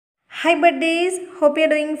Hi buddies, hope you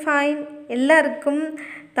are doing fine. எல்லாருக்கும்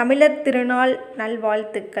தமிழர் திருநாள்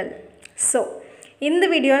நல்வாழ்த்துக்கள். ஸோ இந்த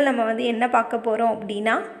வீடியோவில் நம்ம என்ன பார்க்க போகிறோம்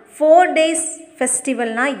அப்படின்னா 4 days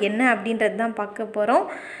ஃபெஸ்டிவல்னால் என்ன அப்படின்றது தான் பார்க்க போகிறோம்.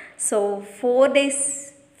 ஸோ 4 days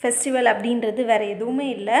ஃபெஸ்டிவல் அப்படின்றது வேறு எதுவுமே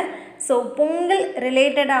இல்லை. ஸோ பொங்கல்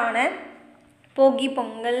ரிலேட்டடான போகி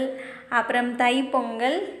பொங்கல், அப்புறம் தை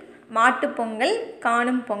பொங்கல், மாட்டுப்பொங்கல்,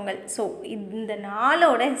 காணும் பொங்கல். ஸோ இந்த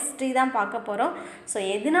நாளோட ஹிஸ்ட்ரி தான் பார்க்க போகிறோம். ஸோ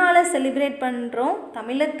எதனால் செலிப்ரேட் பண்ணுறோம்,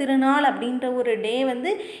 தமிழர் திருநாள் அப்படின்ற ஒரு டே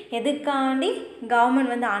எதுக்காண்டி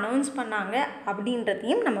கவர்மெண்ட் அனௌன்ஸ் பண்ணாங்க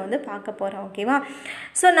அப்படின்றதையும் நம்ம பார்க்க போகிறோம். ஓகேவா?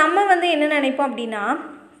 ஸோ நம்ம என்ன நினைப்போம் அப்படின்னா,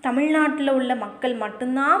 தமிழ்நாட்டில் உள்ள மக்கள்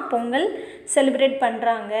மட்டும்தான் பொங்கல் செலிப்ரேட்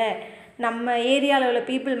பண்ணுறாங்க, நம்ம ஏரியாவில் உள்ள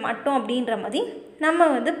பீப்புள் மட்டும் அப்படின்ற மாதிரி நம்ம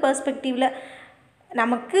பெர்ஸ்பெக்டிவில்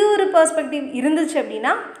நமக்கு ஒரு பெர்ஸ்பெக்டிவ் இருந்துச்சு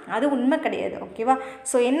அப்படின்னா அது உண்மை கிடையாது. ஓகேவா?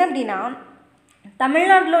 ஸோ என்ன அப்படின்னா,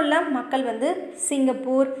 தமிழ்நாட்டில் உள்ள மக்கள்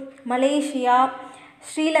சிங்கப்பூர், மலேசியா,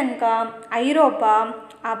 ஸ்ரீலங்கா, ஐரோப்பா,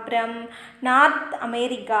 அப்புறம் நார்த்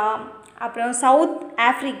அமெரிக்கா, அப்புறம் சவுத்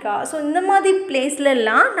ஆஃப்ரிக்கா, ஸோ இந்த மாதிரி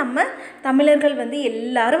பிளேஸ்லலாம் நம்ம தமிழர்கள்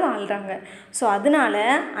எல்லாரும் வாழ்கிறாங்க. ஸோ அதனால்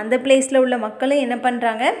அந்த பிளேஸில் உள்ள மக்களும் என்ன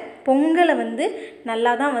பண்ணுறாங்க, பொங்கலை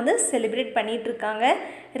நல்லா தான் செலிப்ரேட் பண்ணிகிட்ருக்காங்க.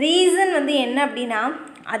 ரீசன் என்ன அப்படின்னா,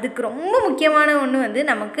 அதுக்கு ரொம்ப முக்கியமான ஒன்று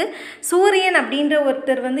நமக்கு சூரியன் அப்படின்ற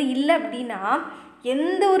ஒருத்தர் இல்லை அப்படின்னா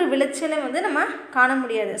எந்த ஒரு விளைச்சலும் நம்ம காண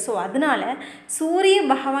முடியாது. ஸோ அதனால் சூரிய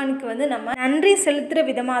பகவானுக்கு நம்ம நன்றி செலுத்துகிற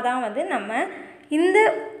விதமாக தான் நம்ம இந்த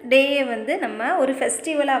டேயை நம்ம ஒரு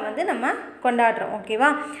ஃபெஸ்டிவலாக நம்ம கொண்டாடுறோம். ஓகேவா?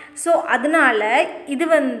 ஸோ அதனால் இது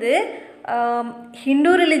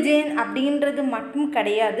ஹிந்து ரிலிஜியன் அப்படின்றது மட்டும்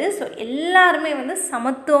கிடையாது. ஸோ எல்லாருமே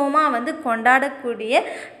சமத்துவமாக கொண்டாடக்கூடிய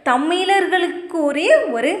தமிழர்களுக்குரிய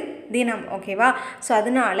ஒரு தினம். ஓகேவா? ஸோ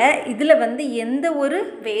அதனால் இதில் எந்த ஒரு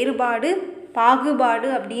வேறுபாடு, பாகுபாடு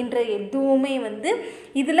அப்படின்ற எதுவுமே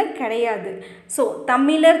இதில் கிடையாது. ஸோ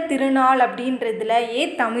தமிழர் திருநாள் அப்படின்றதுல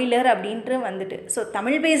தமிழர் அப்படின்ட்டு ஸோ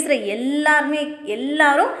தமிழ் பேசுகிற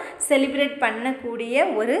எல்லாரும் செலிப்ரேட்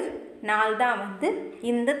பண்ணக்கூடிய ஒரு நாள் தான்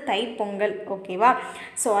இந்த தைப்பொங்கல். ஓகேவா?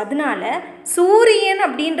 ஸோ அதனால் சூரியன்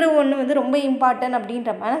அப்படின்ற ஒன்று ரொம்ப இம்பார்ட்டன்ட்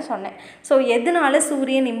அப்படின்ற மாதிரி நான் சொன்னேன். ஸோ எதனால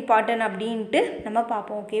சூரியன் இம்பார்ட்டன்ட் அப்படின்ட்டு நம்ம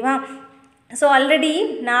பார்ப்போம். ஓகேவா? ஸோ ஆல்ரெடி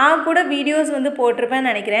நான் கூட வீடியோஸ்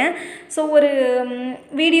போட்டிருப்பேன்னு நினைக்கிறேன். ஸோ ஒரு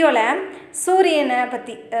வீடியோவில் சூரியனை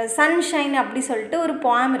பற்றி சன்ஷைன் அப்படி சொல்லிட்டு ஒரு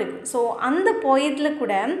போயம் இருக்குது. ஸோ அந்த போயத்தில்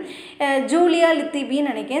கூட ஜூலியா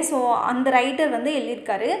லித்திபின்னு நினைக்கிறேன். ஸோ அந்த ரைட்டர்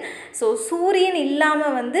எழுதியிருக்காரு. ஸோ சூரியன்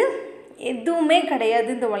இல்லாமல் எதுவுமே கிடையாது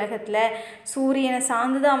இந்த உலகத்தில். சூரியனை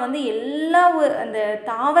சார்ந்து தான் எல்லா அந்த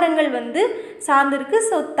தாவரங்கள் சார்ந்திருக்கு.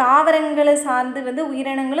 ஸோ தாவரங்களை சார்ந்து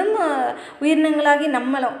உயிரினங்களாகி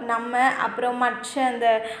நம்ம அப்புறம் மற்ற அந்த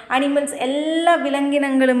அனிமல்ஸ் எல்லா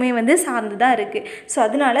விலங்கினங்களுமே சார்ந்து தான் இருக்குது. ஸோ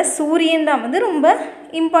அதனால சூரியன் தான் ரொம்ப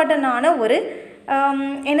இம்பார்ட்டண்டான ஒரு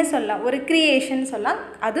என்ன சொல்லலாம், ஒரு க்ரியேஷன் சொல்லலாம்.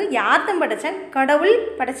 அதுவும் யார்தான் படைச்சா, கடவுள்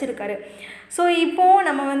படைச்சிருக்காரு. ஸோ இப்போது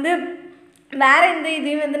நம்ம வேறு எந்த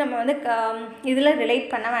இதையும் நம்ம இதில்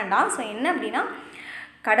ரிலேட் பண்ண வேண்டாம். ஸோ என்ன அப்படின்னா,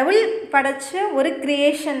 கடவுள் படைச்ச ஒரு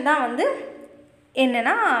க்ரியேஷன் தான்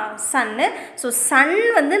என்னென்னா சன்னு. ஸோ சன்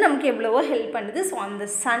நமக்கு எவ்வளவோ ஹெல்ப் பண்ணுது. ஸோ அந்த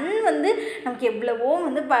சன் நமக்கு எவ்வளவோ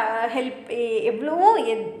எவ்வளவோ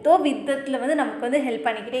ஏதோ விதத்தில் நமக்கு ஹெல்ப்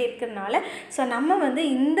பண்ணிக்கிட்டே இருக்கிறதுனால ஸோ நம்ம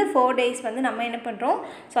இந்த 4 days நம்ம என்ன பண்ணுறோம்,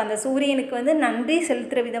 ஸோ அந்த சூரியனுக்கு நன்றி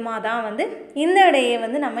செலுத்துகிற விதமாக தான் இந்த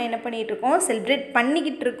டேயை நம்ம என்ன பண்ணிகிட்ருக்கோம், செலிப்ரேட்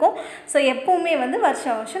பண்ணிக்கிட்டு இருக்கோம். ஸோ எப்போவுமே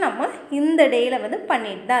வருஷம் வருஷம் நம்ம இந்த டேயில்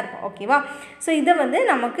பண்ணிட்டு தான் இருப்போம். ஓகேவா? ஸோ இதை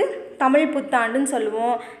நமக்கு தமிழ் புத்தாண்டுன்னு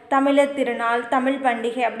சொல்லுவோம், தமிழர் திருநாள், தமிழ்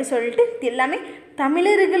பண்டிகை அப்படி சொல்லிட்டு எல்லாமே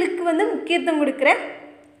தமிழர்களுக்கு முக்கியத்துவம் கொடுக்குற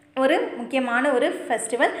ஒரு முக்கியமான ஒரு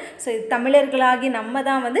ஃபெஸ்டிவல். ஸோ இது தமிழர்களாகி நம்ம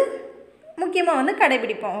தான் முக்கியமாக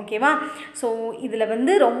கடைபிடிப்போம். ஓகேவா? ஸோ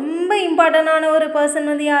இதில் ரொம்ப இம்பார்ட்டண்டான ஒரு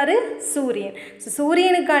பர்சன் யார், சூரியன். ஸோ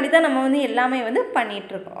சூரியனுக்காண்டி தான் நம்ம எல்லாமே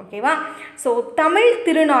பண்ணிகிட்ருக்கோம். ஓகேவா? ஸோ தமிழ்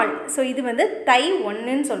திருநாள், ஸோ இது தை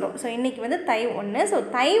 1ன்னு சொல்கிறோம். ஸோ இன்றைக்கி தை 1. ஸோ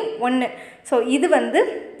தை 1, ஸோ இது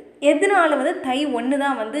எதனால தை 1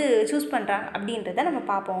 தான் சூஸ் பண்ணுறாங்க அப்படின்றத நம்ம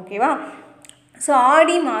பார்ப்போம். ஓகேவா? ஸோ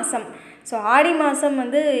ஆடி மாதம். ஸோ ஆடி மாதம்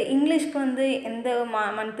இங்கிலீஷ்க்கு எந்த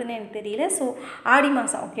மந்த்துன்னு எனக்கு தெரியல. ஸோ ஆடி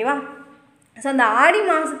மாதம். ஓகேவா? ஸோ அந்த ஆடி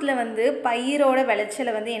மாதத்தில் பயிரோட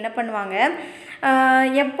விளைச்சலை என்ன பண்ணுவாங்க,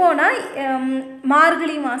 எப்போனா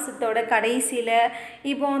மார்கழி மாதத்தோட கடைசியில்,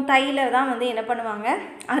 இப்போ தையில் தான் என்ன பண்ணுவாங்க,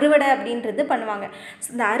 அறுவடை அப்படின்றது பண்ணுவாங்க.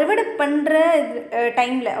 ஸோ இந்த அறுவடை பண்ணுற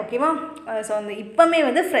டைமில் ஓகேவா, ஸோ அந்த இப்போமே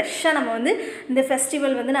ஃப்ரெஷ்ஷாக நம்ம இந்த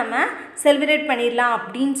ஃபெஸ்டிவல் நம்ம செலிப்ரேட் பண்ணிடலாம்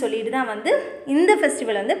அப்படின்னு சொல்லிட்டு தான் இந்த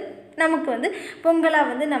ஃபெஸ்டிவல் நமக்கு வந்து பொங்கலாக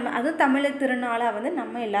வந்து நம்ம அதுவும் தமிழர் திருநாளாக வந்து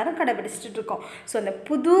நம்ம எல்லாரும் கடைபிடிச்சிட்டு இருக்கோம். ஸோ அந்த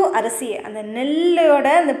புது அரிசி, அந்த நெல்லோட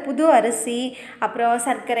அந்த புது அரிசி, அப்புறம்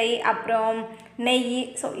சர்க்கரை, அப்புறம் நெய்,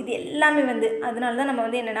 ஸோ இது எல்லாமே வந்து அதனால தான் நம்ம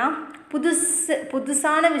வந்து என்னென்னா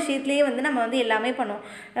புதுசான விஷயத்துலேயே வந்து நம்ம வந்து எல்லாமே பண்ணுவோம்.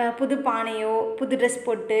 புது பானையோ, புது ட்ரெஸ்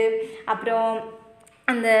போட்டு, அப்புறம்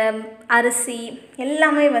அந்த அரிசி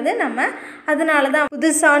எல்லாமே வந்து நம்ம அதனால தான்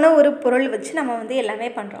புதுசான ஒரு பொருள் வச்சு நம்ம வந்து எல்லாமே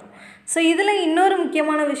பண்ணுறோம். ஸோ இதில் இன்னொரு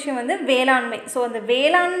முக்கியமான விஷயம் வந்து வேளாண்மை. ஸோ அந்த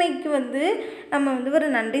வேளாண்மைக்கு வந்து நம்ம வந்து ஒரு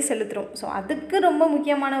நன்றி செலுத்துகிறோம். ஸோ அதுக்கு ரொம்ப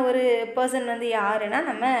முக்கியமான ஒரு பர்சன் வந்து யாருன்னா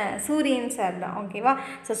நம்ம சூரியன் சார் தான். ஓகேவா?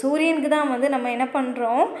 ஸோ சூரியனுக்கு தான் வந்து நம்ம என்ன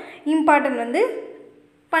பண்ணுறோம், இம்பார்ட்டன்ட் வந்து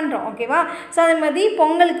பண்ணுறோம். ஓகேவா? ஸோ அதே மாதிரி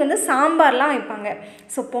பொங்கலுக்கு வந்து சாம்பார்லாம் வைப்பாங்க.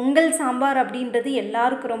 ஸோ பொங்கல் சாம்பார் அப்படின்றது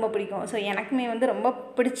எல்லாருக்கும் ரொம்ப பிடிக்கும். ஸோ எனக்குமே வந்து ரொம்ப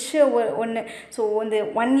பிடிச்ச ஒன்று. ஸோ இந்த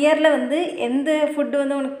 1 இயரில் வந்து எந்த ஃபுட்டு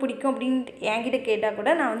வந்து உனக்கு பிடிக்கும் அப்படின்ட்டு என்கிட்ட கேட்டால்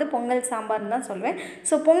கூட நான் வந்து பொங்கல் சாம்பார்னு தான் சொல்லுவேன்.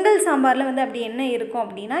 ஸோ பொங்கல் சாம்பாரில் வந்து அப்படி என்ன இருக்கும்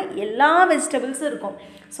அப்படின்னா எல்லா வெஜிடபிள்ஸும் இருக்கும்.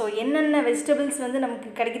 ஸோ என்னென்ன வெஜிடபிள்ஸ் வந்து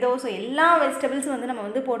நமக்கு கிடைக்குதோ ஸோ எல்லா வெஜிடபிள்ஸும் வந்து நம்ம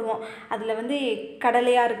வந்து போடுவோம். அதில் வந்து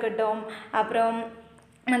கடலையாக இருக்கட்டும், அப்புறம்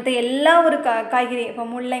மற்ற எல்லா ஒரு காய்கறி, இப்போ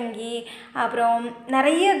முள்ளங்கி, அப்புறம்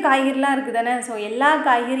நிறைய காய்கறிலாம் இருக்குது தானே. ஸோ எல்லா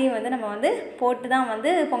காய்கறியும் வந்து நம்ம வந்து போட்டு தான்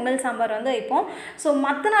வந்து பொங்கல் சாம்பார் வந்து வைப்போம். ஸோ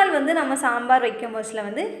மற்ற நாள் வந்து நம்ம சாம்பார் வைக்கும் போதில்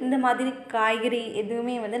வந்து இந்த மாதிரி காய்கறி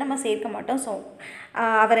எதுவுமே வந்து நம்ம சேர்க்க மாட்டோம். ஸோ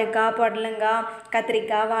அவரைக்காய், புடலங்காய்,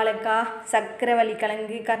 கத்திரிக்காய், வாழைக்காய், சக்கரவள்ளி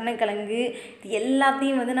கிழங்கு, கருணக்கிழங்கு, இது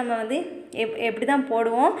எல்லாத்தையும் வந்து நம்ம வந்து எப்படி தான்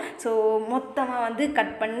போடுவோம். ஸோ மொத்தமாக வந்து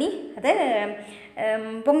கட் பண்ணி அதை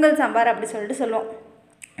பொங்கல் சாம்பார் அப்படி சொல்லிட்டு சொல்லுவோம்.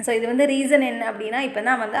 ஸோ இது வந்து ரீசன் என்ன அப்படின்னா இப்போ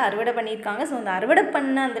தான் வந்து அறுவடை பண்ணியிருக்காங்க. ஸோ அந்த அறுவடை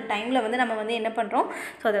பண்ண அந்த டைமில் வந்து நம்ம வந்து என்ன பண்ணுறோம்,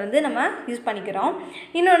 ஸோ அதை வந்து நம்ம யூஸ் பண்ணிக்கிறோம்.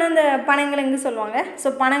 இன்னொன்று அந்த பனங்கிழங்கு சொல்லுவாங்க. ஸோ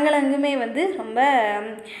பனங்கிழங்குமே வந்து ரொம்ப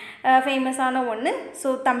ஃபேமஸான ஒன்று. ஸோ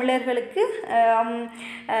தமிழர்களுக்கு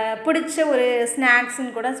பிடிச்ச ஒரு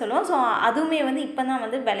ஸ்நாக்ஸ்ன்னு கூட சொல்லுவோம். ஸோ அதுவுமே வந்து இப்போ தான்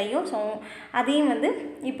வந்து விளையும். ஸோ அதையும் வந்து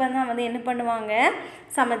இப்போ தான் வந்து என்ன பண்ணுவாங்க,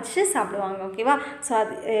 சமைச்சு சாப்பிடுவாங்க. ஓகேவா? ஸோ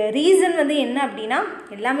அது ரீசன் வந்து என்ன அப்படின்னா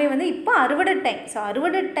எல்லாமே வந்து இப்போ அறுவடை டைம். ஸோ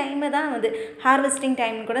அறுவடை டைமை தான் வந்து ஹார்வெஸ்டிங்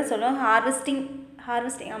டைம்னு கூட சொல்லுவோம்.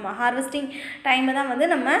 ஹார்வெஸ்டிங் டைமை தான் வந்து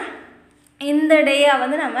நம்ம இந்த டேயாக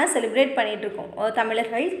வந்து நம்ம செலிப்ரேட் பண்ணிகிட்ருக்கோம்,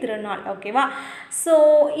 தமிழர்கள் திருநாள். ஓகேவா? ஸோ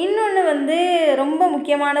இன்னொன்று வந்து ரொம்ப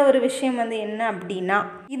முக்கியமான ஒரு விஷயம் வந்து என்ன அப்படின்னா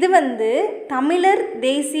இது வந்து தமிழர்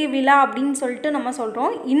தேசிய விழா அப்படின்னு சொல்லிட்டு நம்ம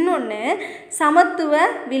சொல்கிறோம். இன்னொன்று சமத்துவ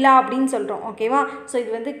விழா அப்படின்னு சொல்கிறோம். ஓகேவா? ஸோ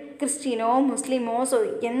இது வந்து கிறிஸ்டினோ, முஸ்லீமோ, ஸோ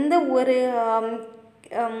எந்த ஒரு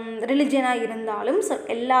ரிலிஜனாக இருந்தாலும் ஸோ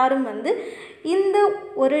எல்லோரும் வந்து இந்த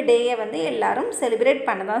ஒரு டேயை வந்து எல்லோரும் செலிப்ரேட்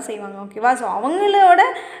பண்ண தான் செய்வாங்க. ஓகேவா? ஸோ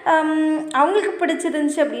அவங்களுக்கு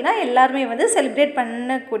பிடிச்சிருந்துச்சு அப்படின்னா எல்லாருமே வந்து செலிப்ரேட்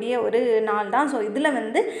பண்ணக்கூடிய ஒரு நாள் தான். ஸோ இதில்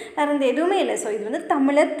வந்து வேறு எதுவுமே இல்லை. ஸோ இது வந்து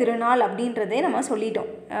தமிழர் திருநாள் அப்படின்றதே நம்ம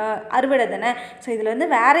சொல்லிட்டோம். அறுவடை தானே. ஸோ இதில்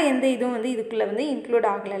வந்து வேறு எந்த இதுவும் வந்து இதுக்குள்ளே வந்து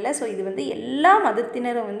இன்க்ளூட் ஆகலை. ஸோ இது வந்து எல்லா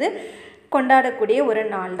மதத்தினரும் வந்து கொண்டாடக்கூடிய ஒரு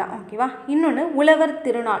நாள் தான். ஓகேவா? இன்னொன்று உழவர்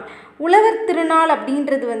திருநாள். உழவர் திருநாள்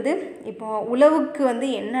அப்படின்றது வந்து இப்போ உழவுக்கு வந்து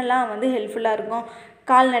என்னெல்லாம் வந்து ஹெல்ப்ஃபுல்லாக இருக்கும்,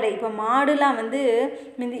 கால்நடை, இப்போ மாடுலாம் வந்து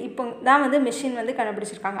இப்போ தான் வந்து மிஷின் வந்து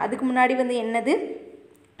கண்டுபிடிச்சிருக்காங்க. அதுக்கு முன்னாடி வந்து என்னது,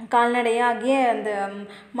 கால்நடையாகிய அந்த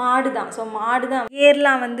மாடு தான். ஸோ மாடு தான்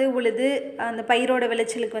ஏர்லாம் வந்து உழுது அந்த பயிரோட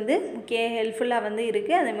விளைச்சலுக்கு வந்து முக்கிய ஹெல்ப்ஃபுல்லாக வந்து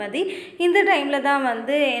இருக்குது. அதே மாதிரி இந்த டைமில் தான்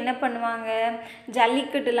வந்து என்ன பண்ணுவாங்க,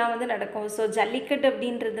 ஜல்லிக்கட்டுலாம் வந்து நடக்கும். ஸோ ஜல்லிக்கட்டு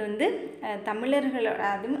அப்படின்றது வந்து தமிழர்களோட,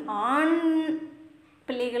 அதுவும் ஆண்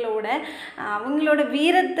பிள்ளைகளோட அவங்களோட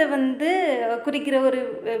வீரத்தை வந்து குறிக்கிற ஒரு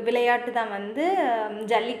விளையாட்டு தான் வந்து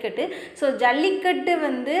ஜல்லிக்கட்டு. ஸோ ஜல்லிக்கட்டு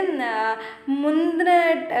வந்து முந்தின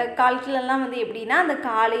காலத்துலலாம் வந்து எப்படின்னா அந்த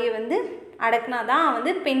காளையை வந்து அடக்குனா தான்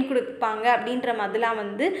வந்து பெண் கொடுப்பாங்க அப்படின்ற மாதிரிலாம்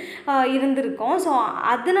வந்து இருந்திருக்கும். ஸோ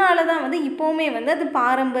அதனால தான் வந்து இப்போவுமே வந்து அது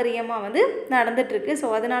பாரம்பரியமாக வந்து நடந்துகிட்ருக்கு. ஸோ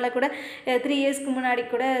அதனால கூட 3 இயர்ஸ்க்கு முன்னாடி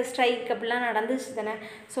கூட ஸ்ட்ரைக் அப்படிலாம் நடந்துச்சு தானே.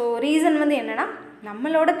 ஸோ ரீசன் வந்து என்னென்னா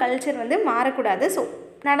நம்மளோட கல்ச்சர் வந்து மாறக்கூடாது. ஸோ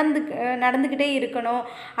நடந்துக்கிட்டே இருக்கணும்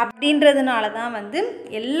அப்படின்றதுனால தான் வந்து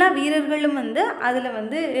எல்லா வீரர்களும் வந்து அதில்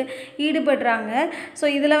வந்து ஈடுபடுறாங்க. ஸோ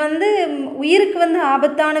இதில் வந்து உயிருக்கு வந்து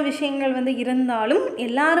ஆபத்தான விஷயங்கள் வந்து இருந்தாலும்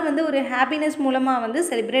எல்லாரும் வந்து ஒரு ஹாப்பினஸ் மூலமாக வந்து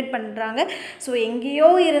செலிப்ரேட் பண்ணுறாங்க. ஸோ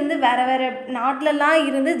எங்கேயோ இருந்து வேறு நாட்டிலலாம்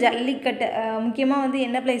இருந்து ஜல்லிக்கட்டு, முக்கியமாக வந்து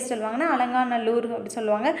என்ன பிளேஸ் சொல்லுவாங்கன்னா அலங்காநல்லூர் அப்படி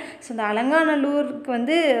சொல்லுவாங்க. ஸோ இந்த அலங்காநல்லூருக்கு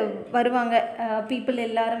வந்து வருவாங்க பீப்புள்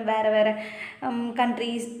எல்லோரும் வேறு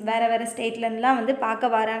கண்ட்ரீஸ், வேறு ஸ்டேட்லேருந்துலாம் வந்து பார்க்க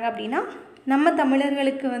வராங்க. அப்படின்னா நம்ம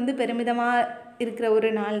தமிழர்களுக்கு வந்து பெருமிதமாக இருக்கிற ஒரு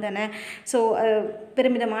நாள் தானே. ஸோ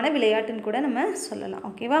பெருமிதமான விளையாட்டுன்னு கூட நம்ம சொல்லலாம்.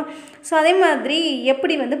 ஓகேவா? ஸோ அதே மாதிரி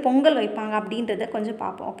எப்படி வந்து பொங்கல் வைப்பாங்க அப்படின்றத கொஞ்சம்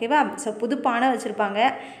பார்ப்போம். ஓகேவா? ஸோ புது பானை வச்சுருப்பாங்க.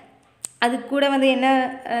 அது கூட வந்து என்ன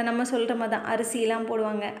நம்ம சொல்கிற மாதிரி தான் அரிசிலாம்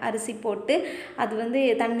போடுவாங்க. அரிசி போட்டு அது வந்து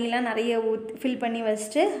தண்ணிலாம் நிறைய ஃபில் பண்ணி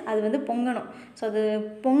வச்சுட்டு அது வந்து பொங்கணும். ஸோ அது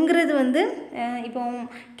பொங்குறது வந்து இப்போ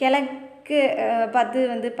கிழக்கு பார்த்து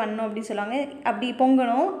வந்து பண்ணோம் அப்படின்னு சொல்லுவாங்க. அப்படி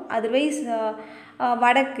பொங்கணும். அதர்வைஸ்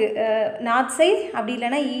வடக்கு நார்த் சைட் அப்படி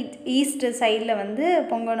இல்லைனா ஈஸ்ட் சைடில் வந்து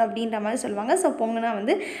பொங்கணும் அப்படின்ற மாதிரி சொல்லுவாங்க. ஸோ பொங்கினா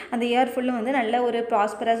வந்து அந்த இயர் ஃபுல்லும் வந்து நல்ல ஒரு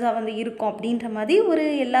ப்ராஸ்பரஸாக வந்து இருக்கும் அப்படின்ற மாதிரி ஒரு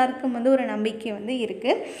எல்லாருக்கும் வந்து ஒரு நம்பிக்கை வந்து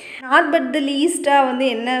இருக்குது. நாட் பட் தி லீஸ்ட்டாக வந்து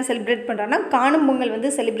என்ன செலிப்ரேட் பண்ணுறோன்னா காணும் பொங்கல்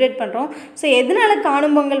வந்து செலிப்ரேட் பண்ணுறோம். ஸோ எதனால்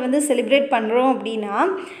காணும் பொங்கல் வந்து செலிப்ரேட் பண்ணுறோம் அப்படின்னா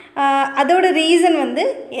அதோட ரீசன் வந்து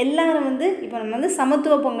எல்லாரும் வந்து இப்போ நம்ம வந்து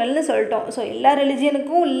சமத்துவ பொங்கல்னு சொல்லிட்டோம். ஸோ எல்லா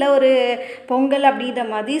ரிலிஜியனுக்கும் உள்ள ஒரு பொங்கல் அப்படின்ற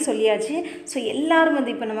மாதிரி சொல்லியாச்சு. ஸோ எல்லோரும்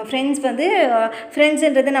வந்து இப்போ நம்ம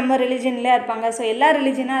ஃப்ரெண்ட்ஸுன்றது நம்ம ரிலிஜனில் இருப்பாங்க. ஸோ எல்லா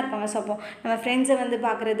ரிலிஜனாக இருப்பாங்க. ஸோ அப்போ நம்ம ஃப்ரெண்ட்ஸை வந்து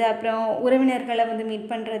பார்க்குறது, அப்புறம் உறவினர்களை வந்து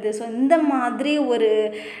மீட் பண்ணுறது, ஸோ இந்த மாதிரி ஒரு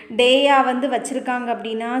டேயாக வந்து வச்சுருக்காங்க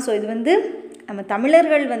அப்படின்னா ஸோ இது வந்து நம்ம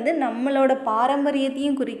தமிழர்கள் வந்து நம்மளோட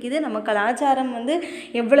பாரம்பரியத்தையும் குறிக்குது. நம்ம கலாச்சாரம் வந்து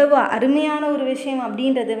எவ்வளவு அருமையான ஒரு விஷயம்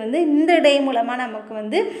அப்படின்றது வந்து இந்த டே மூலமாக நமக்கு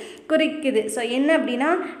வந்து குறிக்குது. ஸோ என்ன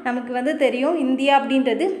அப்படின்னா நமக்கு வந்து தெரியும் இந்தியா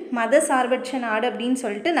அப்படின்றது மத சார்பற்ற நாடு அப்படின்னு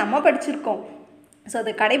சொல்லிட்டு நம்ம படிச்சிருக்கோம். ஸோ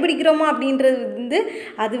அதை கடைபிடிக்கிறோமா அப்படின்றது வந்து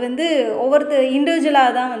அது வந்து ஒவ்வொருத்தர்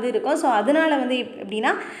இண்டிவிஜுவலாக தான் வந்து இருக்கும். ஸோ அதனால் வந்து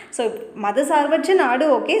எப்படின்னா ஸோ மத சார்பற்ற நாடு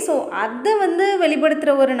ஓகே. ஸோ அதை வந்து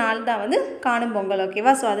வெளிப்படுத்துகிற ஒரு நாள் தான் வந்து காணும் பொங்கல்.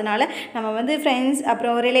 ஓகேவா? ஸோ அதனால் நம்ம வந்து ஃப்ரெண்ட்ஸ்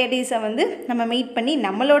அப்புறம் ரிலேட்டிவ்ஸை வந்து நம்ம மீட் பண்ணி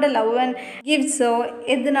நம்மளோட லவ் அண்ட் கிஃப்ட்ஸோ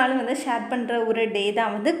எதுனாலும் வந்து ஷேர் பண்ணுற ஒரு டே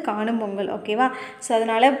தான் வந்து காணும் பொங்கல். ஓகேவா? ஸோ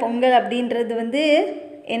அதனால் பொங்கல் அப்படின்றது வந்து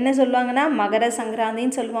என்ன சொல்லுவாங்கன்னா மகர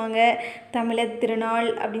சங்கராந்தின்னு சொல்லுவாங்க, தமிழர் திருநாள்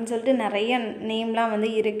அப்படின்னு சொல்லிட்டு நிறைய நேம்லாம்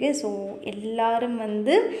வந்து இருக்குது. ஸோ எல்லோரும்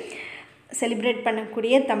வந்து செலிப்ரேட்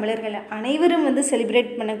பண்ணக்கூடிய தமிழர்கள் அனைவரும் வந்து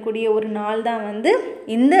செலிப்ரேட் பண்ணக்கூடிய ஒரு நாள் தான் வந்து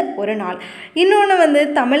இந்த ஒரு நாள். இன்னொன்று வந்து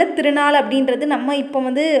தமிழர் திருநாள் அப்படின்றது நம்ம இப்போ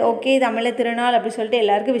வந்து ஓகே தமிழர் திருநாள் அப்படி சொல்லிட்டு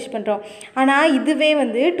எல்லாருக்கும் விஷ் பண்ணுறோம். ஆனால் இதுவே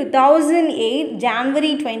வந்து 2008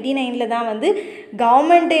 ஜான்வரி 29 தான் வந்து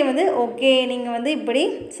கவர்மெண்ட்டே வந்து ஓகே நீங்கள் வந்து இப்படி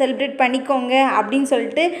செலிப்ரேட் பண்ணிக்கோங்க அப்படின்னு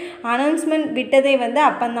சொல்லிட்டு அனௌன்ஸ்மெண்ட் விட்டதே வந்து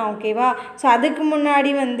அப்போந்தான். ஓகேவா? ஸோ அதுக்கு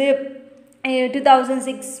முன்னாடி வந்து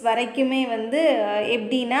 2006 வரைக்குமே வந்து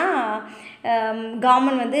எப்படின்னா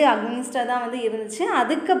கவர்மெண்ட் வந்து அக்னிஸ்டாக தான் வந்து இருந்துச்சு.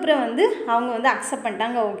 அதுக்கப்புறம் வந்து அவங்க வந்து அக்செப்ட்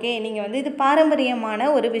பண்ணிட்டாங்க. ஓகே நீங்கள் வந்து இது பாரம்பரியமான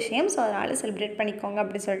ஒரு விஷயம், ஸோ அதனால் செலிப்ரேட் பண்ணிக்கோங்க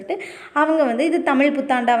அப்படி சொல்லிட்டு அவங்க வந்து இது தமிழ்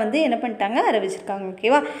புத்தாண்டாக வந்து என்ன பண்ணிட்டாங்க அறிவிச்சிருக்காங்க.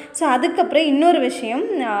 ஓகேவா? ஸோ அதுக்கப்புறம் இன்னொரு விஷயம்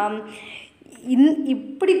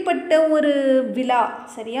இப்படிப்பட்ட ஒரு விழா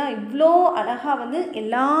சரியா இவ்வளோ அழகாக வந்து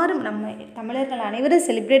எல்லாரும் நம்ம தமிழர்கள் அனைவரும்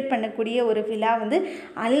செலிப்ரேட் பண்ணக்கூடிய ஒரு விழா வந்து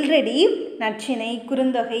ஆல்ரெடி நற்றிணை,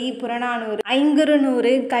 குறுந்தொகை, புறநானூறு,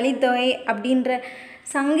 ஐங்குறுநூறு, கலித்தொகை அப்படின்ற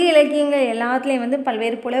சங்க இலக்கியங்கள் எல்லாத்துலேயும் வந்து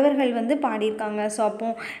பல்வேறு புலவர்கள் வந்து பாடியிருக்காங்க. ஸோ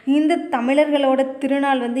அப்போது இந்த தமிழர்களோட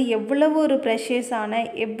திருநாள் வந்து எவ்வளவு ஒரு ப்ரெஷியஸான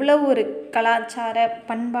எவ்வளவு ஒரு கலாச்சார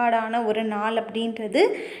பண்பாடான ஒரு நாள் அப்படின்றது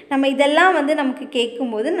நம்ம இதெல்லாம் வந்து நமக்கு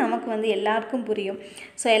கேட்கும்போது நமக்கு வந்து எல்லாருக்கும் புரியும்.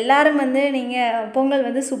 ஸோ எல்லோரும் வந்து நீங்கள் பொங்கல்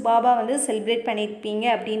வந்து சூப்பராக வந்து செலிப்ரேட் பண்ணியிருப்பீங்க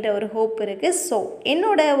அப்படின்ற ஒரு ஹோப் இருக்குது. ஸோ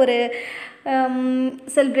என்னோட ஒரு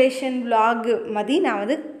செலிப்ரேஷன் விலாகு மாதிரி நான்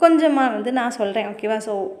வந்து கொஞ்சமாக வந்து நான் சொல்கிறேன். ஓகேவா?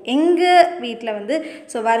 ஸோ எங்கள் வீட்டில் வந்து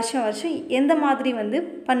ஸோ வருஷம் எந்த மாதிரி வந்து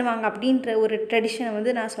பண்ணுவாங்க அப்படின்ற ஒரு ட்ரெடிஷனை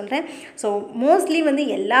வந்து நான் சொல்கிறேன். ஸோ மோஸ்ட்லி வந்து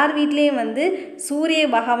எல்லார் வீட்லேயும் வந்து சூரிய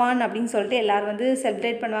பகவான் அப்படின்னு சொல்லிட்டு எல்லோரும் வந்து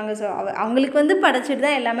செலிப்ரேட் பண்ணுவாங்க. ஸோ அவங்களுக்கு வந்து படைச்சிட்டு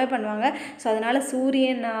தான் எல்லாமே பண்ணுவாங்க. ஸோ அதனால்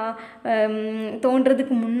சூரியன்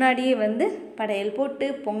தோன்றதுக்கு முன்னாடியே வந்து படையல் போட்டு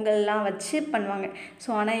பொங்கல்லாம் வச்சு பண்ணுவாங்க. ஸோ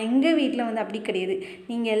ஆனால் எங்கள் வீட்டில் வந்து அப்படி கிடையாது.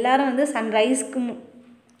 நீங்கள் எல்லோரும் வந்து சன்ரைஸ்க்கு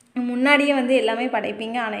முன்னாடியே வந்து எல்லாமே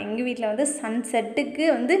படைப்பீங்க. ஆனால் எங்கள் வீட்டில் வந்து சன்செட்டுக்கு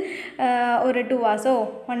வந்து ஒரு 2 ஹவர்ஸோ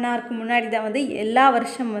 1 ஹவருக்கு முன்னாடி தான் வந்து எல்லா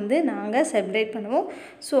வருஷம் வந்து நாங்கள் செலிப்ரேட் பண்ணுவோம்.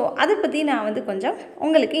 ஸோ அதை பற்றி நான் வந்து கொஞ்சம்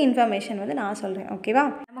உங்களுக்கு இன்ஃபர்மேஷன் வந்து நான் சொல்கிறேன். ஓகேவா?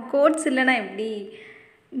 நம்ம கோட்ஸ் இல்லைன்னா எப்படி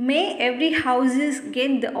May every houses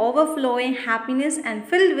get the overflowing happiness and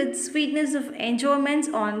filled with sweetness of enjoyments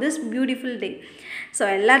on this beautiful day. So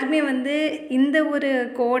எல்லாருக்குமே வந்து இந்த ஒரு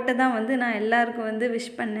கோட்டை தான் வந்து நான் எல்லாருக்கும் வந்து விஷ்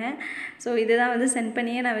பண்ணேன். ஸோ இதை தான் வந்து சென்ட்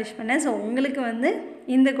பண்ணியே நான் விஷ் பண்ணேன். ஸோ உங்களுக்கு வந்து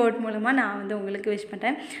இந்த கோட் மூலமாக நான் வந்து உங்களுக்கு விஷ்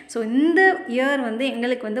பண்ணுறேன். ஸோ இந்த இயர் வந்து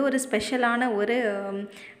எங்களுக்கு வந்து ஒரு ஸ்பெஷலான ஒரு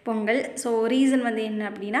பொங்கல். ஸோ ரீசன் வந்து என்ன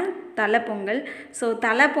அப்படின்னா தலை பொங்கல். ஸோ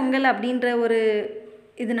தலை பொங்கல் அப்படின்ற ஒரு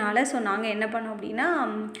இதனால் ஸோ நாங்கள் என்ன பண்ணோம் அப்படின்னா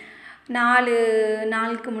 4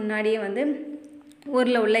 நாளுக்கு முன்னாடியே வந்து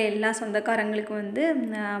ஊரில் உள்ள எல்லா சொந்தக்காரங்களுக்கும் வந்து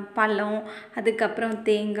பழம், அதுக்கப்புறம்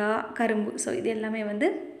தேங்காய், கரும்பு, ஸோ இது எல்லாமே வந்து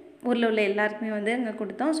ஊரில் உள்ள எல்லாருக்குமே வந்து அங்கே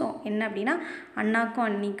கொடுத்தோம். ஸோ என்ன அப்படின்னா அண்ணாக்கும்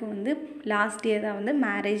அண்ணிக்கும் வந்து லாஸ்ட் இயர் தான் வந்து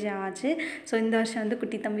மேரேஜ் ஆச்சு. ஸோ இந்த வருஷம் வந்து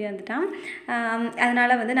குட்டி தம்பி வந்துட்டான்.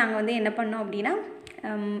 அதனால் வந்து நாங்கள் வந்து என்ன பண்ணோம் அப்படின்னா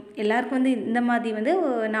எல்லாருக்கும் வந்து இந்த மாதிரி வந்து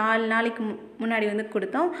 4 நாளைக்கு முன்னாடி வந்து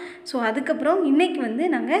கொடுத்தோம். ஸோ அதுக்கப்புறம் இன்றைக்கி வந்து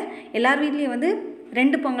நாங்கள் எல்லார் வீட்லேயும் வந்து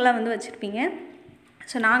 2 பொங்கலாக வந்து வச்சுருப்பீங்க.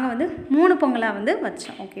 ஸோ நாங்கள் வந்து 3 பொங்கலாக வந்து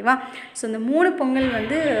வச்சோம். ஓகேவா? ஸோ இந்த 3 பொங்கல்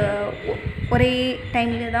வந்து ஒரே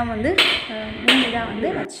டைமில் தான் வந்து 3 தான் வந்து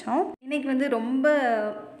வச்சோம். இன்றைக்கி வந்து ரொம்ப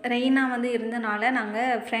ரெயினாக வந்து இருந்தனால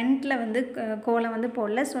நாங்கள் ஃப்ரண்ட்டில் வந்து கோலம் வந்து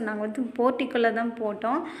போடல. ஸோ நாங்கள் வந்து போர்ட்டிக்குள்ளே தான்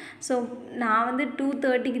போட்டோம். ஸோ நான் வந்து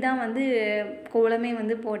 2:30க்கு தான் வந்து கோலமே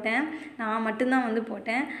வந்து போட்டேன். நான் மட்டும்தான் வந்து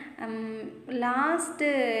போட்டேன். லாஸ்ட்டு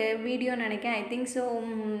வீடியோ நினைக்கிறேன், ஐ திங்க் ஸோ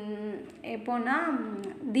எப்போன்னா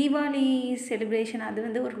தீபாவளி செலிப்ரேஷன் அது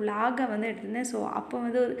வந்து ஒரு விலாகை வந்து எடுத்திருந்தேன். ஸோ அப்போ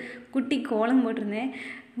வந்து ஒரு குட்டி கோலம் போட்டிருந்தேன்.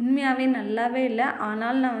 உண்மையாகவே நல்லாவே இல்லை.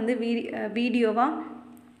 ஆனாலும் நான் வந்து வீடியோவாக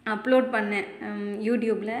அப்லோட் பண்ணேன்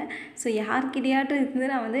யூடியூப்பில். ஸோ யார்கிட்டையாட்டும் இருந்து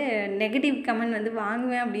நான் வந்து நெகட்டிவ் கமெண்ட் வந்து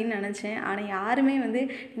வாங்குவேன் அப்படின்னு நினச்சேன். ஆனால் யாருமே வந்து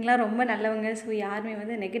நீங்களாம் ரொம்ப நல்லவங்க, ஸோ யாருமே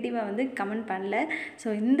வந்து நெகட்டிவாக வந்து கமெண்ட் பண்ணல. ஸோ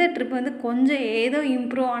இந்த ட்ரிப் வந்து கொஞ்சம் ஏதோ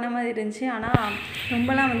இம்ப்ரூவ் ஆன மாதிரி இருந்துச்சு. ஆனால்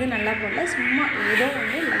ரொம்பலாம் வந்து நல்லா போடல, சும்மா ஏதோ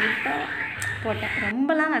வந்து லைட்டாக போட்டேன்.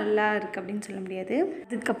 ரொம்பலாம் நல்லா இருக்குது அப்படின்னு சொல்ல முடியாது.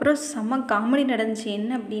 அதுக்கப்புறம் செம்ம காமெடி நடந்துச்சு.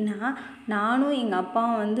 என்ன அப்படின்னா, நானும் எங்கள்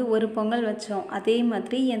அப்பாவும் வந்து ஒரு பொங்கல் வச்சோம். அதே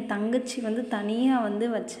மாதிரி என் தங்கச்சி வந்து தனியாக வந்து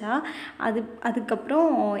வச்சா.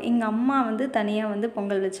 அதுக்கப்புறம் எங்கள் அம்மா வந்து தனியாக வந்து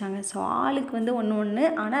பொங்கல் வச்சாங்க. ஸோ ஆளுக்கு வந்து ஒன்று.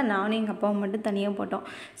 ஆனால் நானும் எங்கள் அப்பாவும் மட்டும் தனியாக போட்டோம்.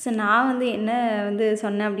 ஸோ நான் வந்து என்ன வந்து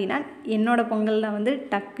சொன்னேன் அப்படின்னா, என்னோடய பொங்கல் தான் வந்து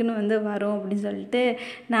டக்குன்னு வந்து வரும் அப்படின்னு சொல்லிட்டு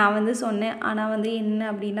நான் வந்து சொன்னேன். ஆனால் வந்து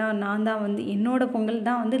என்ன அப்படின்னா, நான் தான் வந்து என்னோடய பொங்கல்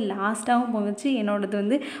தான் வந்து லாஸ்ட்டாகவும் பொங்கல் வச்சு என்னோடது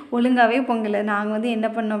வந்து ஒழுங்காகவே பொங்கலை. நாங்கள் வந்து என்ன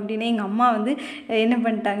பண்ணோம் அப்படின்னா, எங்கள் அம்மா வந்து என்ன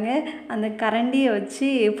பண்ணிட்டாங்க, அந்த கரண்டியை வச்சு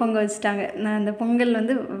பொங்க வச்சுட்டாங்க. நான் அந்த பொங்கல்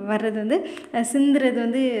வந்து வர்றது வந்து சிந்துறது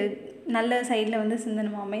வந்து நல்ல சைடில் வந்து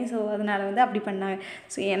சிந்தனமாமே. ஸோ அதனால் வந்து அப்படி பண்ணாங்க.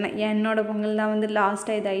 ஸோ என்னோடய பொங்கல் தான் வந்து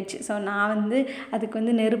லாஸ்ட்டாக இதாகிடுச்சு. ஸோ நான் வந்து அதுக்கு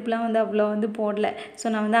வந்து நெருப்புலாம் வந்து அவ்வளோ வந்து போடல. ஸோ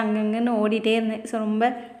நான் வந்து அங்கங்கன்னு ஓடிட்டே இருந்தேன். ஸோ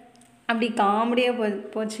ரொம்ப அப்படி காமெடியாக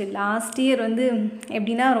போச்சு. லாஸ்ட் இயர் வந்து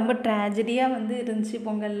எப்படின்னா ரொம்ப ட்ராஜடியாக வந்து இருந்துச்சு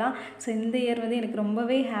பொங்கல்லாம். ஸோ இந்த இயர் வந்து எனக்கு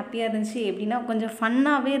ரொம்பவே ஹாப்பியாக இருந்துச்சு. எப்படின்னா கொஞ்சம்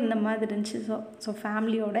ஃபன்னாகவே இருந்த மாதிரி இருந்துச்சு. ஸோ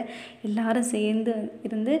ஃபேமிலியோடு எல்லோரும் சேர்ந்து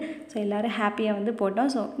இருந்து ஸோ எல்லோரும் ஹாப்பியாக வந்து போட்டோம்.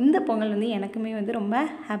 ஸோ இந்த பொங்கல் வந்து எனக்குமே வந்து ரொம்ப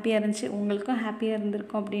ஹாப்பியாக இருந்துச்சு. உங்களுக்கும் ஹாப்பியாக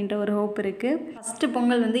இருந்திருக்கும் அப்படின்ற ஒரு ஹோப் இருக்குது. ஃபஸ்ட்டு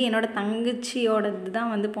பொங்கல் வந்து என்னோடய தங்கச்சியோடது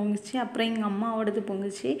தான் வந்து பொங்குச்சு. அப்புறம் எங்கள் அம்மாவோடது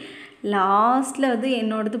பொங்குச்சு. லாஸ்ட்டில் வந்து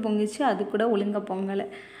என்னோடது பொங்குச்சு. அது கூட ஒழுங்காக பொங்கலை.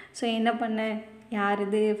 ஸோ என்ன பண்ணேன், யார்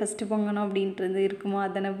இது ஃபஸ்ட்டு பொங்கணும் அப்படின்றது இருக்குமோ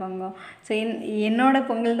அதானே பொங்கும். ஸோ என்னோடய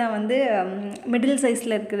பொங்கல் தான் வந்து மிடில்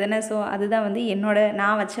சைஸில் இருக்குதுன்னு. ஸோ அதுதான் வந்து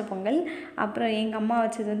நான் வச்ச பொங்கல். அப்புறம் எங்கள் அம்மா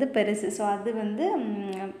வச்சது வந்து பெருசு. ஸோ அது வந்து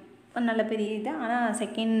நல்ல பெரிய இது. ஆனால்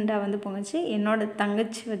செகண்டாக வந்து பொங்குச்சு. என்னோடய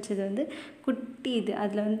தங்கச்சி வச்சது வந்து குட்டி இது.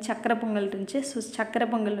 அதில் வந்து சக்கரை பொங்கல் இருந்துச்சு. ஸோ சக்கரை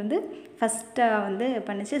பொங்கல் வந்து ஃபஸ்ட்டாக வந்து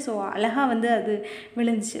பண்ணிச்சு. ஸோ அழகாக வந்து அது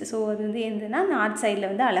விழுந்துச்சு. ஸோ அது வந்து எதுனா நார்த் சைடில்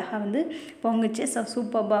வந்து அழகாக வந்து பொங்குச்சு. ஸோ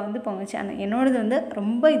சூப்பராக வந்து பொங்குச்சு. ஆனால் என்னோடது வந்து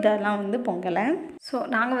ரொம்ப இதெல்லாம் வந்து பொங்கலை. ஸோ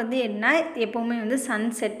நாங்கள் வந்து என்ன எப்போவுமே வந்து சன்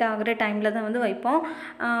செட் ஆகிற டைமில் தான் வந்து வைப்போம்.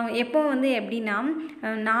 எப்போ வந்து எப்படின்னா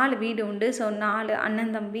 4 வீடு உண்டு. ஸோ 4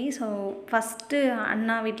 அண்ணன் தம்பி. ஸோ ஃபஸ்ட்டு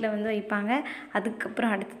அண்ணா வீட்டில் வந்து வைப்பாங்க.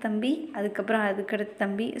 அதுக்கப்புறம் அடுத்த தம்பி, அதுக்கப்புறம் அதுக்கடுத்த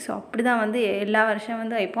தம்பி. ஸோ அப்படி தான் வந்து எல்லா வருஷம்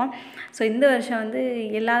வந்து வைப்போம். ஸோ இந்த வருஷம் வந்து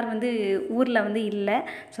எல்லோரும் வந்து ஊரில் வந்து இல்லை.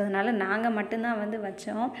 ஸோ அதனால் நாங்கள் மட்டும்தான் வந்து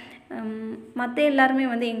வச்சோம். மற்ற எல்லாருமே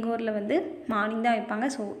வந்து எங்கள் ஊரில் வந்து மார்னிங் தான் வைப்பாங்க.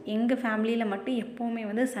 ஸோ எங்கள் ஃபேமிலியில் மட்டும் எப்போவுமே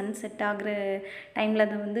வந்து சன் செட் ஆகிற டைமில்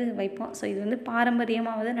தான் வந்து வைப்போம். ஸோ இது வந்து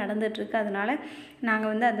பாரம்பரியமாக வந்து நடந்துகிட்ருக்கு. அதனால்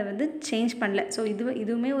நாங்கள் வந்து அதை வந்து சேஞ்ச் பண்ணல. ஸோ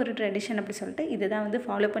இதுவுமே ஒரு ட்ரெடிஷன் அப்படி சொல்லிட்டு இதை தான் வந்து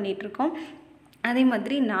ஃபாலோ பண்ணிகிட்ருக்கோம். அதே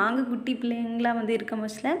மாதிரி நாங்கள் குட்டி பிள்ளைங்களாம் வந்து இருக்க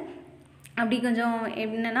மோஸ்ட்டில் அப்படி கொஞ்சம்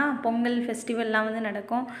என்னென்னா பொங்கல் ஃபெஸ்டிவல்லாம் வந்து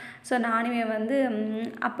நடக்கும். ஸோ நானுமே வந்து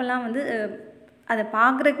அப்போல்லாம் வந்து அதை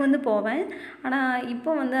பார்க்குறதுக்கு வந்து போவேன். ஆனால்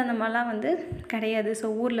இப்போ வந்து அந்த மாதிரிலாம் வந்து கிடையாது. ஸோ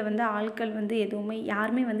ஊரில் வந்து ஆட்கள் வந்து எதுவுமே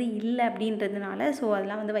யாருமே வந்து இல்லை அப்படின்றதுனால ஸோ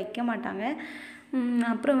அதெல்லாம் வந்து வைக்க மாட்டாங்க.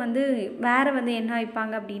 அப்புறம் வந்து வேறு வந்து என்ன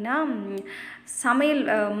வைப்பாங்க அப்படின்னா, சமையல்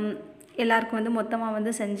எல்லாருக்கும் வந்து மொத்தமாக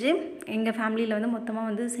வந்து செஞ்சு எங்கள் ஃபேமிலியில் வந்து மொத்தமாக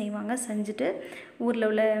வந்து செய்வாங்க. செஞ்சுட்டு ஊரில்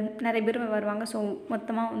உள்ள நிறைய பேர் வருவாங்க. ஸோ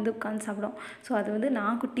மொத்தமாக வந்து உட்காந்து சாப்பிடுவோம். ஸோ அது வந்து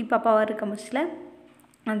நான் குட்டி பாப்பாவாக இருக்க முச்சில்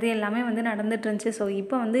அது எல்லாமே வந்து நடந்துட்டு இருந்துச்சு. ஸோ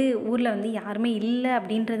இப்போ வந்து ஊரில் வந்து யாருமே இல்லை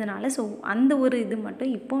அப்படின்றதுனால ஸோ அந்த ஒரு இது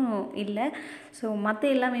மட்டும் இப்போ இல்லை. ஸோ மற்ற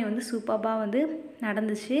எல்லாமே வந்து சூப்பராக வந்து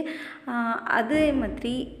நடந்துச்சு. அதே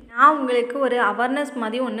மாதிரி நான் உங்களுக்கு ஒரு அவேர்னஸ்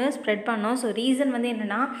மாதிரி ஒன்று ஸ்ப்ரெட் பண்ணோம். ஸோ ரீசன் வந்து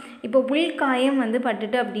என்னென்னா, இப்போ உள்காயம் வந்து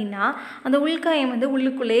பட்டுட்டு அப்படின்னா அந்த உள்காயம் வந்து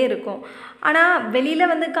உள்ளுக்குள்ளேயே இருக்கும். ஆனால்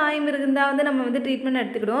வெளியில் வந்து காயம் இருந்தால் வந்து நம்ம வந்து ட்ரீட்மெண்ட்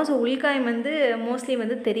எடுத்துக்கிடுவோம். ஸோ உள்காயம் வந்து மோஸ்ட்லி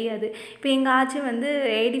வந்து தெரியாது. இப்போ எங்கள் ஆச்சி வந்து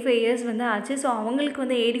 85 இயர்ஸ் வந்து ஆச்சு. ஸோ அவங்களுக்கு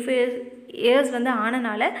வந்து இயர்ஸ் வந்து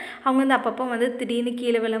ஆனனால அவங்க வந்து அப்பப்போ வந்து திடீர்னு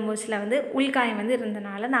கீழே விழும்போச்சில் வந்து உள்காயம் வந்து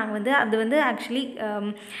இருந்தனால நாங்கள் வந்து அது வந்து ஆக்சுவலி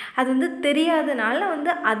அது வந்து தெரியாதனால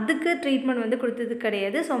வந்து அதுக்கு ட்ரீட்மெண்ட் வந்து கொடுத்தது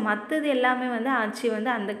கிடையாது. ஸோ மற்றது எல்லாமே வந்து ஆச்சி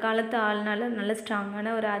வந்து அந்த காலத்து ஆள்னால நல்ல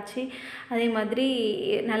ஸ்ட்ராங்கான ஒரு ஆச்சி, அதே மாதிரி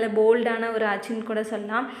நல்ல போல்டான ஒரு ஆச்சின்னு கூட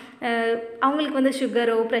சொல்லலாம். அவங்களுக்கு வந்து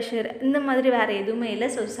சுகரோ ப்ரெஷர் இந்த மாதிரி வேறு எதுவுமே இல்லை.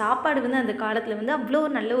 ஸோ சாப்பாடு வந்து அந்த காலத்தில் வந்து அவ்வளோ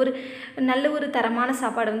நல்ல ஒரு தரமான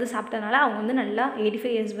சாப்பாடு வந்து சாப்பிட்டனால அவங்க வந்து நல்லா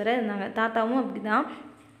 85 இயர்ஸ் வரை இருந்தாங்க. தாத்தாவும் அப்படி தான்.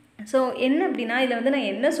 ஸோ என்ன அப்படின்னா இதில் வந்து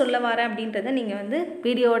நான் என்ன சொல்ல வரேன் அப்படின்றத நீங்கள் வந்து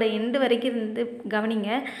வீடியோவோட எண்டு வரைக்கும் இருந்து கவனிங்க.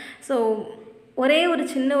 ஸோ ஒரே ஒரு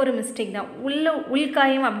சின்ன ஒரு மிஸ்டேக் தான்,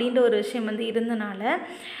 உள்காயம் அப்படின்ற ஒரு விஷயம் வந்து இருந்தனால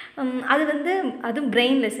அது வந்து அதுவும்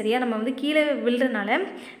பிரெயினில் சரியா நம்ம வந்து கீழே விழுறதுனால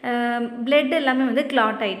பிளட் எல்லாமே வந்து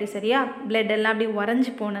கிளாட் ஆகிட்டு சரியா, பிளட் எல்லாம் அப்படி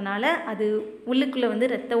உறைஞ்சி போனனால அது உள்ளுக்குள்ளே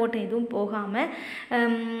வந்து ரத்த ஓட்டம் எதுவும் போகாமல்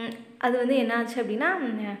அது வந்து என்னாச்சு அப்படின்னா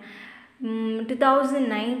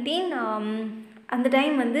 2019 அந்த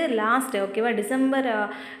டைம் வந்து லாஸ்ட் ஓகேவா டிசம்பர்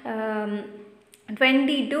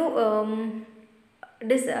 22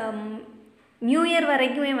 நியூ இயர்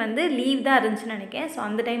வரைக்குமே வந்து லீவ் தான் இருந்துச்சுன்னு நினைக்கிறேன். ஸோ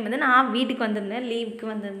அந்த டைம் வந்து நான் வீட்டுக்கு வந்திருந்தேன், லீவுக்கு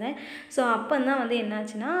வந்திருந்தேன். ஸோ அப்போ தான் வந்து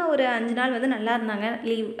என்னாச்சுன்னா ஒரு 5 நாள் வந்து நல்லா இருந்தாங்க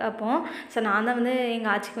லீவ் அப்போ. ஸோ நான் தான் வந்து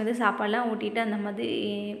எங்கள் ஆச்சிக்கு வந்து சாப்பாடெலாம் ஊட்டிட்டு அந்த மாதிரி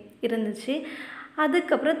இருந்துச்சு.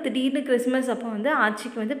 அதுக்கப்புறம் திடீர்னு கிறிஸ்மஸ் அப்போ வந்து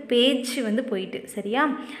ஆச்சிக்கு வந்து பேச்சு வந்து போயிட்டு சரியா.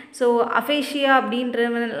 ஸோ அஃபேஷியா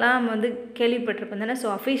அப்படின்றவெல்லாம் வந்து கேள்விப்பட்டிருப்பேன் தானே. ஸோ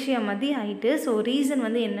அஃபேஷியா மாதிரி ஆகிட்டு. ஸோ ரீசன்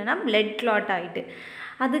வந்து என்னென்னா பிளட் கிளாட் ஆகிட்டு.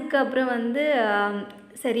 அதுக்கப்புறம் வந்து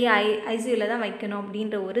சரி ஐசியூவில் தான் வைக்கணும்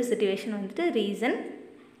அப்படின்ற ஒரு சிச்சுவேஷன் வந்துட்டு ரீசன்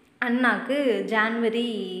அண்ணாக்கு ஜான்வரி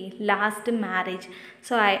லாஸ்ட்டு மேரேஜ்.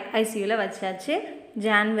 ஸோ ஐசியூவில் வச்சாச்சு.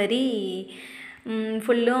 ஜான்வரி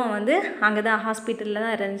ஃபுல்லும் வந்து அங்கே தான் ஹாஸ்பிட்டலில்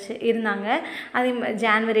தான் இருந்தாங்க. அதே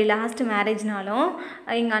ஜான்வரி லாஸ்ட்டு மேரேஜ்னாலும்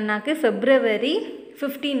எங்கள் அண்ணாக்கு ஃபெப்ரவரி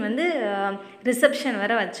 15 வந்து ரிசப்ஷன்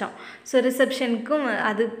வர வச்சோம். ஸோ ரிசப்ஷனுக்கும்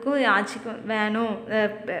அதுக்கும் ஆச்சிக்கும் வேணும்,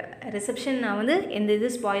 ரிசப்ஷன் வந்து எந்த இது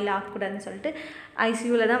ஸ்பாயில் ஆகக்கூடாதுன்னு சொல்லிட்டு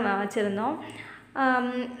ஐசியூவில் தான் வச்சுருந்தோம்.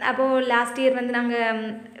 அப்போது லாஸ்ட் இயர் வந்து நாங்கள்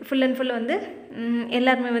ஃபுல் அண்ட் ஃபுல் வந்து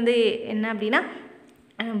எல்லாருமே வந்து என்ன அப்படின்னா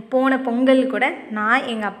போன பொங்கல் கூட நான்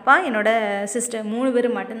எங்கள் அப்பா என்னோடய சிஸ்டர் 3 பேர்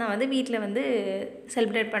மட்டும்தான் வந்து வீட்டில் வந்து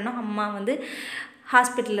செலிப்ரேட் பண்ணோம். அம்மா வந்து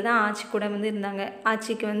ஹாஸ்பிட்டலில் தான் ஆச்சி கூட வந்து இருந்தாங்க.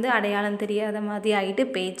 ஆச்சிக்கு வந்து அடையாளம் தெரியாத மாதிரி ஆகிட்டு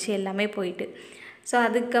பேச்சு எல்லாமே போயிட்டு. ஸோ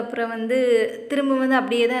அதுக்கப்புறம் வந்து திரும்ப வந்து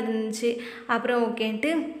அப்படியே தான் இருந்துச்சு. அப்புறம்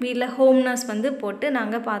ஓகேன்ட்டு வீட்டில் ஹோம் நர்ஸ் வந்து போட்டு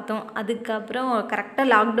நாங்கள் பார்த்தோம். அதுக்கப்புறம்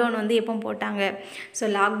கரெக்டாக லாக்டவுன் வந்து எப்போ போட்டாங்க. ஸோ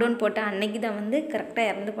லாக்டவுன் போட்ட அன்னைக்கு தான் வந்து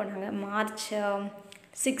கரெக்டாக இறந்து போனாங்க. மார்ச்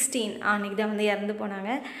 16 அன்றைக்கி தான் வந்து இறந்து போனாங்க.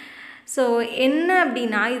 ஸோ என்ன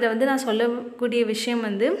அப்படின்னா இதை வந்து நான் சொல்லக்கூடிய விஷயம்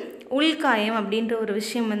வந்து உள்காயம் அப்படின்ற ஒரு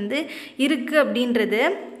விஷயம் வந்து இருக்குது அப்படின்றது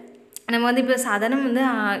நம்ம வந்து இப்போ சாதாரணம் வந்து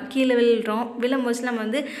கீழே விழும்போது நம்ம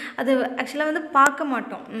வந்து அது ஆக்சுவலாக வந்து பார்க்க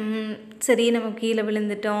மாட்டோம். சரி நம்ம கீழே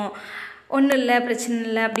விழுந்துட்டோம், ஒன்றும் இல்லை பிரச்சனை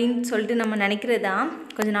இல்லை அப்படின்னு சொல்லிட்டு நம்ம நினைக்கிறது தான்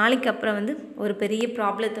கொஞ்சம் நாளைக்கு அப்புறம் வந்து ஒரு பெரிய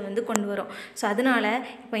ப்ராப்ளத்தை வந்து கொண்டு வரும். ஸோ அதனால்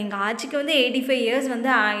இப்போ எங்கள் ஆச்சிக்கு வந்து 85 இயர்ஸ் வந்து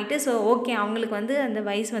ஆகிட்டு. ஸோ ஓகே அவங்களுக்கு வந்து அந்த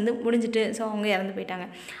வயசு வந்து முடிஞ்சிட்டு. ஸோ அவங்க இறந்து போயிட்டாங்க.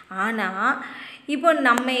 ஆனால் இப்போ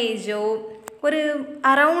நம்ம ஏஜோ ஒரு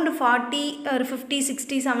அரவுண்டு 40 ஒரு 50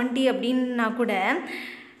 60 70 அப்படின்னா கூட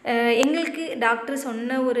எங்களுக்கு டாக்டர்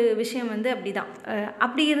சொன்ன ஒரு விஷயம் வந்து அப்படி தான்.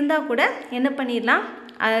 அப்படி இருந்தால் கூட என்ன பண்ணிடலாம்,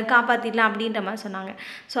 காப்பாற்றிடலாம் அப்படின்ற மாதிரி சொன்னாங்க.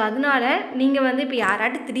 ஸோ அதனால் நீங்கள் வந்து இப்போ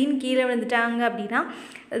யாராட்டும் திடீர்னு கீழே விழுந்துட்டாங்க அப்படின்னா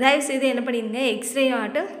தயவுசெய்து என்ன பண்ணிடுங்க, எக்ஸ்ரே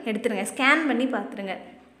ஆட்டும் எடுத்துருங்க, ஸ்கேன் பண்ணி பார்த்துருங்க.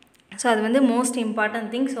 ஸோ அது வந்து மோஸ்ட்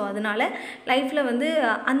இம்பார்ட்டன்ட் திங். ஸோ அதனால் லைஃப்பில் வந்து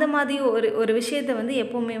அந்த மாதிரி ஒரு விஷயத்தை வந்து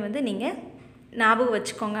எப்போவுமே வந்து நீங்கள் ஞாபகம்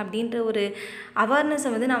வச்சுக்கோங்க அப்படின்ற ஒரு அவேர்னஸை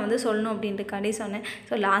வந்து நான் வந்து சொல்லணும் அப்படின்றக்காண்டி சொன்னேன்.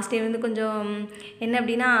 ஸோ லாஸ்ட் இயர் வந்து கொஞ்சம் என்ன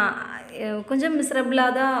அப்படின்னா கொஞ்சம்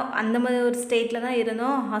மிசரபிளாக தான் அந்த மாதிரி ஒரு ஸ்டேட்டில் தான்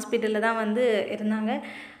இருந்தோம். ஹாஸ்பிட்டலில் தான் வந்து இருந்தாங்க.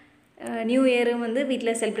 நியூ இயரும் வந்து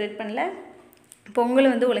வீட்டில் செலிப்ரேட் பண்ணல,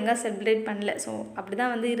 பொங்கல் வந்து ஒழுங்காக செலிப்ரேட் பண்ணல. ஸோ அப்படி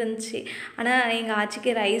தான் வந்து இருந்துச்சு. ஆனால் எங்கள்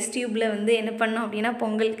ஆச்சிக்கு ரைஸ் டியூப்பில் வந்து என்ன பண்ணோம் அப்படின்னா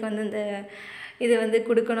பொங்கலுக்கு வந்து இந்த இது வந்து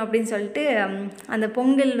கொடுக்கணும் அப்படின்னு சொல்லிட்டு அந்த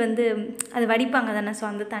பொங்கல் வந்து அது வடிப்பாங்க தானே. ஸோ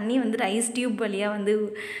அந்த தண்ணி வந்து ரைஸ் டியூப் வழியாக வந்து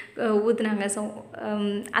ஊற்றுனாங்க. ஸோ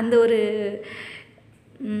அந்த ஒரு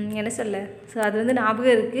என்ன சொல்ல, ஸோ அது வந்து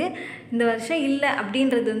ஞாபகம் இருக்குது. இந்த வருஷம் இல்லை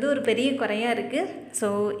அப்படின்றது வந்து ஒரு பெரிய குறையாக இருக்குது. ஸோ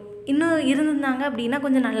இன்னும் இருந்திருந்தாங்க அப்படின்னா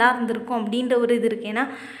கொஞ்சம் நல்லா இருந்திருக்கும் அப்படின்ற ஒரு இது இருக்குது. ஏன்னா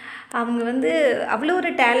அவங்க வந்து அவ்வளோ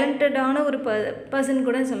ஒரு டேலண்டடான ஒரு பர்சன்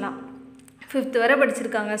கூட சொல்லலாம். 5th வரை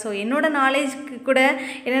படிச்சிருக்காங்க. ஸோ என்னோட நாலேஜ்க்கு கூட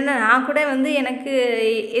என்னென்னா நான் கூட வந்து எனக்கு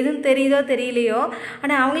எதுவும் தெரியுதோ தெரியலையோ,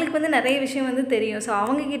 ஆனால் அவங்களுக்கு வந்து நிறைய விஷயம் வந்து தெரியும். ஸோ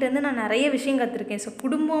அவங்கக்கிட்டேருந்து நான் நிறைய விஷயம் கற்றுருக்கேன். ஸோ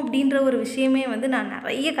குடும்பம் அப்படின்ற ஒரு விஷயமே வந்து நான்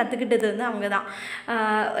நிறைய கற்றுக்கிட்டது வந்து அவங்க தான்.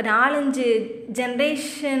 4-5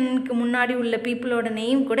 ஜென்ரேஷனுக்கு முன்னாடி உள்ள பீப்புளோட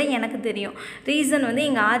நேம் கூட எனக்கு தெரியும். ரீசன் வந்து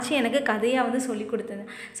எங்கள் ஆச்சி எனக்கு கதையாக வந்து சொல்லி கொடுத்தது.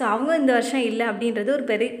 ஸோ அவங்க இந்த வருஷம் இல்லை அப்படின்றது ஒரு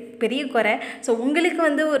பெரிய குறை. ஸோ உங்களுக்கு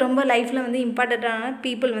வந்து ரொம்ப லைஃப்பில் வந்து இம்பார்ட்டண்ட்டான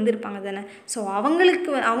பீப்புள் வந்து இருப்பாங்க தானே. ஸோ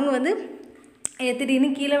அவங்க வந்து திடீர்னு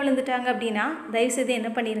கீழே விழுந்துட்டாங்க அப்படின்னா தயவுசெய்து என்ன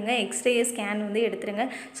பண்ணிடுங்க, எக்ஸ்ரே ஸ்கேன் வந்து எடுத்துருங்க.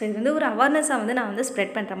 ஸோ இது வந்து ஒரு அவேர்னஸாக வந்து நான் வந்து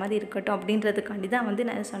ஸ்ப்ரெட் பண்ணுற மாதிரி இருக்கட்டும் அப்படின்றதுக்காண்டி தான் வந்து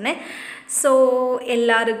நான் சொன்னேன். ஸோ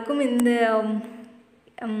எல்லாருக்கும் இந்த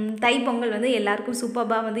தைப்பொங்கல் வந்து எல்லாருக்கும்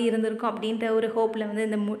சூப்பராக வந்து இருந்திருக்கும் அப்படின்ற ஒரு ஹோப்பில் வந்து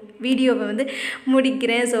இந்த வீடியோவை வந்து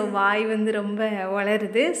முடிக்கிறேன். ஸோ வாய் வந்து ரொம்ப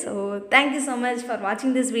வளருது. So thank you so much for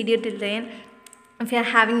வாட்சிங் this video till then. If you are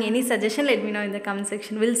having any suggestion, let me know in the comment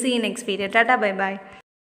section. We'll see you next video. Tata, bye bye.